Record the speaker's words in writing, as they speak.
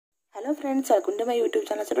Hello friends, welcome to my YouTube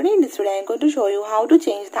channel. So today in this video I am going to show you how to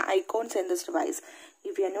change the icons in this device.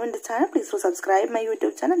 If you are new in this channel, please do subscribe my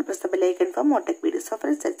YouTube channel and press the bell icon for more tech videos. So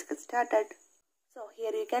friends, let's get started. So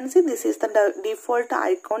here you can see this is the default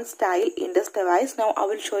icon style in this device. Now I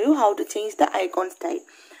will show you how to change the icon style.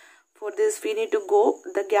 For this we need to go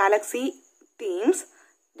the Galaxy themes.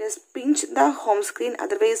 Just pinch the home screen,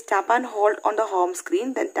 otherwise tap and hold on the home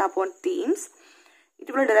screen, then tap on themes.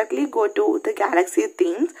 It will directly go to the Galaxy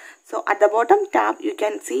themes. So at the bottom tab you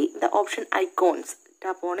can see the option icons.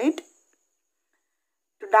 Tap on it.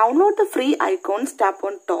 To download the free icons, tap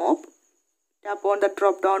on top. Tap on the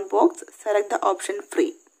drop down box. Select the option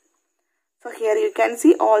free. So here you can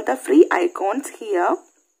see all the free icons here.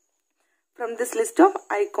 From this list of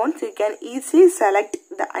icons you can easily select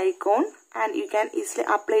the icon and you can easily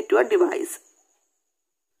apply it to your device.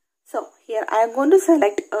 So here I am going to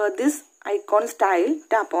select this icon style.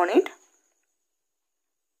 Tap on it.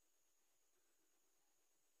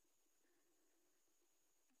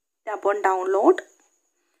 Tap on download.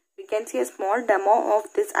 We can see a small demo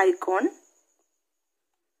of this icon.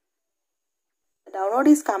 The download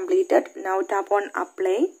is completed. Now tap on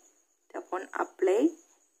apply. Tap on apply.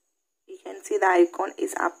 You can see the icon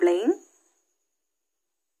is applying.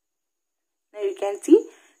 Now you can see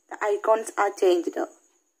the icons are changed. You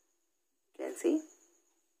can see.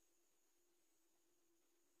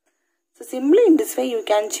 So simply in this way you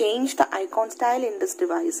can change the icon style in this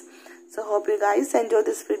device. So hope you guys enjoy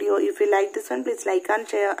this video. If you like this one, please like and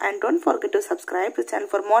share, and don't forget to subscribe to the channel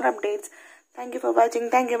for more updates. Thank you for watching.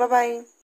 Thank you. Bye bye.